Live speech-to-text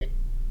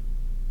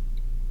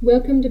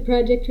Welcome to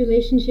Project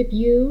Relationship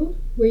U,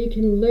 where you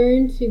can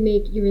learn to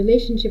make your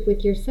relationship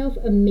with yourself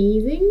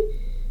amazing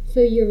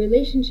so your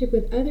relationship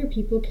with other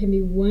people can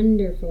be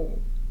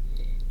wonderful.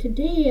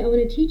 Today, I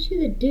want to teach you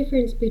the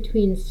difference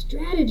between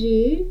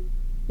strategy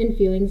and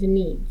feelings and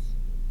needs.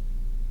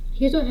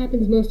 Here's what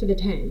happens most of the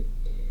time.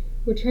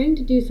 We're trying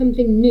to do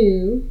something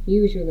new,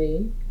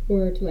 usually,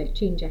 or to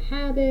change a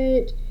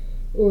habit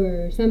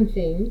or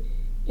something,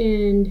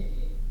 and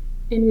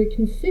we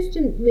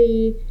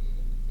consistently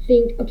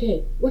think,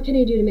 okay, what can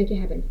I do to make it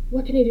happen?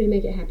 What can I do to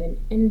make it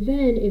happen? And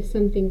then if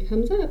something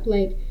comes up,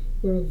 like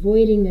we're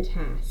avoiding the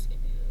task,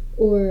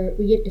 or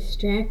we get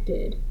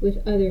distracted with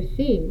other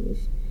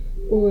things,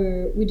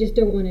 or we just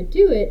don't want to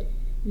do it,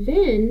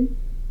 then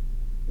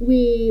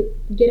we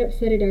get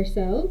upset at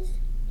ourselves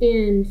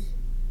and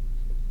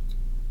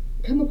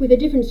come up with a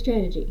different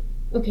strategy.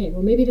 Okay,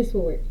 well maybe this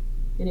will work.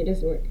 And it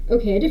doesn't work.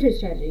 Okay, a different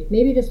strategy.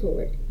 Maybe this will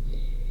work.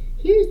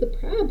 Here's the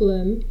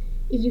problem,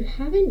 is you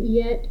haven't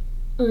yet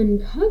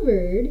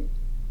uncovered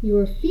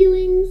your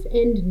feelings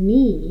and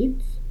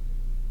needs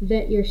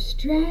that your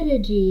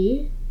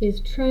strategy is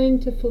trying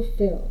to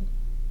fulfill.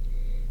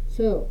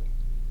 So,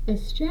 a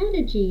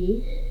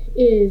strategy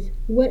is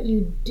what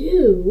you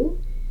do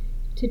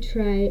to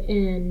try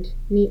and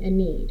meet a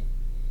need.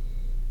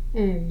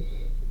 An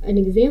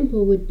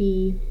example would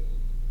be,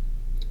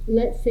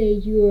 let's say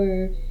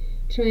you're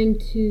trying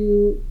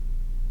to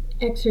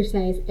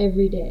exercise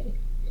every day,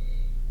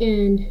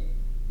 and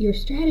your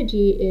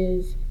strategy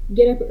is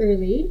get up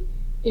early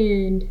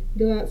and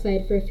go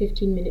outside for a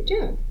 15-minute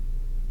jog.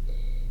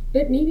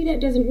 But maybe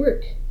that doesn't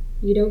work.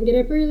 You don't get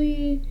up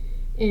early,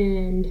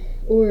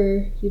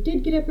 or you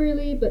did get up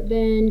early but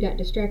then got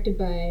distracted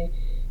by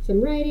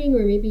some writing,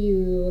 or maybe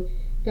you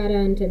got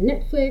onto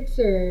Netflix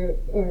or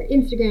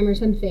Instagram or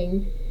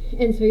something,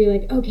 and so you're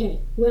like,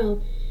 okay,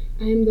 well,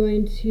 I guess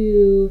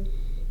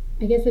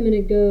I'm going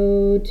to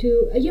go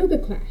to a yoga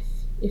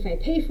class. If I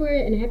pay for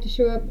it and I have to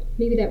show up,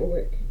 maybe that will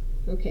work.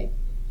 Okay,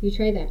 you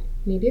try that.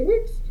 Maybe it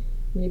works,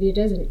 maybe it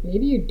doesn't.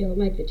 Maybe you don't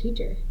like the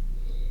teacher.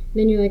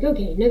 Then you're like,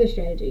 okay, another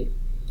strategy.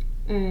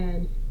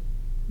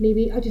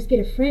 Maybe I'll just get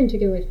a friend to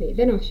go with me,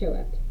 then I'll show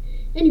up.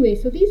 Anyway,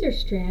 so these are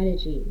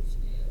strategies.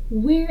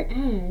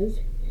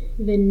 Whereas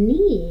the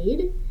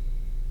need,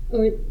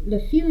 or the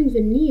feelings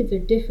and needs, are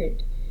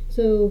different.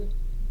 So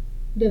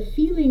the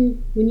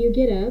feeling when you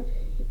get up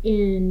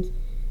and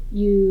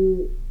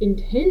you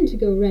intend to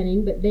go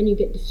running, but then you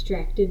get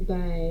distracted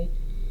by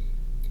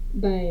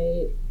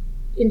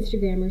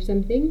Instagram or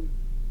something,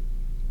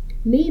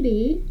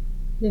 maybe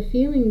the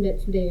feeling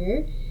that's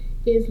there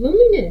is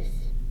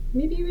loneliness.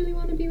 Maybe you really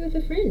want to be with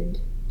a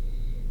friend.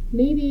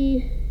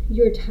 Maybe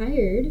you're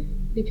tired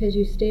because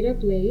you stayed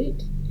up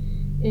late,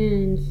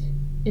 and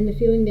the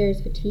feeling there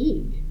is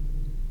fatigue.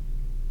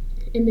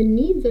 And the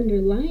needs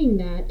underlying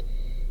that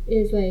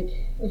is,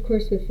 of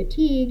course, with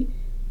fatigue,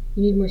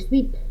 you need more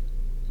sleep.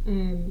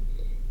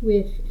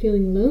 With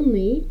feeling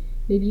lonely,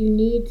 maybe you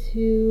need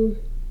to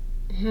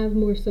have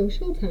more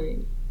social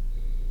time.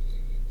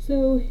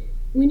 So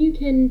when you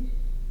can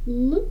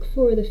look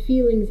for the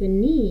feelings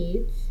and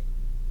needs,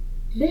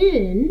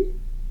 then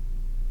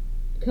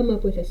come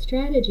up with a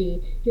strategy,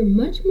 you're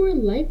much more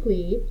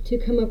likely to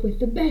come up with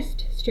the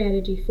best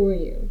strategy for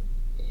you.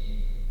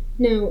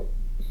 Now,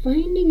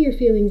 finding your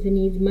feelings and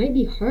needs might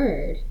be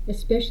hard,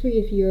 especially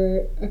if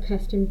you're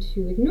accustomed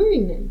to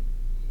ignoring them.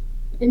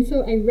 And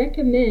so I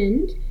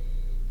recommend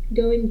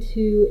going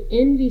to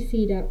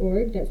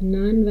nvc.org, that's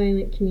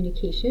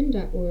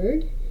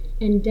nonviolentcommunication.org,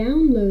 and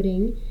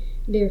downloading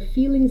their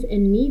feelings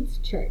and needs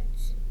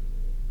charts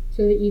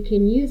so that you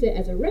can use it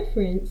as a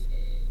reference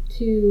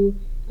to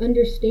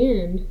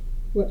understand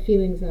what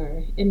feelings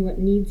are and what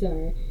needs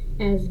are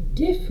as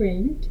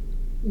different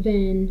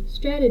than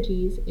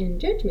strategies and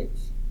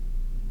judgments.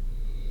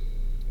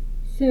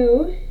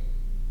 So,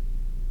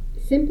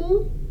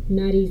 simple,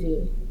 not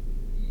easy.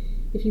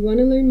 If you want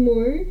to learn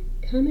more,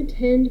 come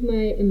attend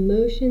my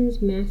Emotions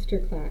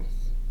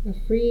Masterclass, a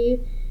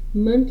free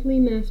monthly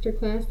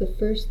masterclass the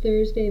first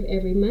Thursday of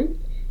every month.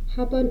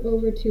 Hop on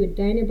over to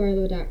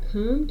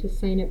adinabarlow.com to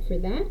sign up for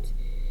that,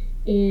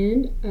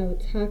 and I will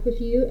talk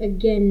with you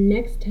again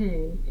next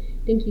time.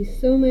 Thank you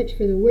so much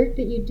for the work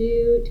that you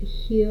do to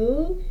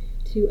heal,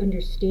 to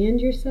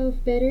understand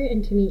yourself better,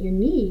 and to meet your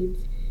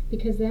needs,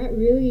 because that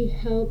really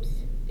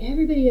helps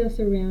everybody else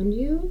around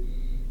you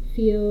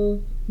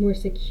feel more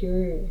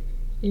secure.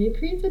 And it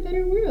creates a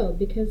better world,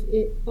 because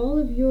all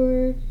of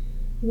your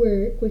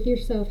work with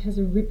yourself has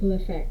a ripple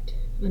effect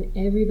on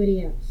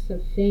everybody else. So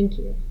thank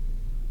you.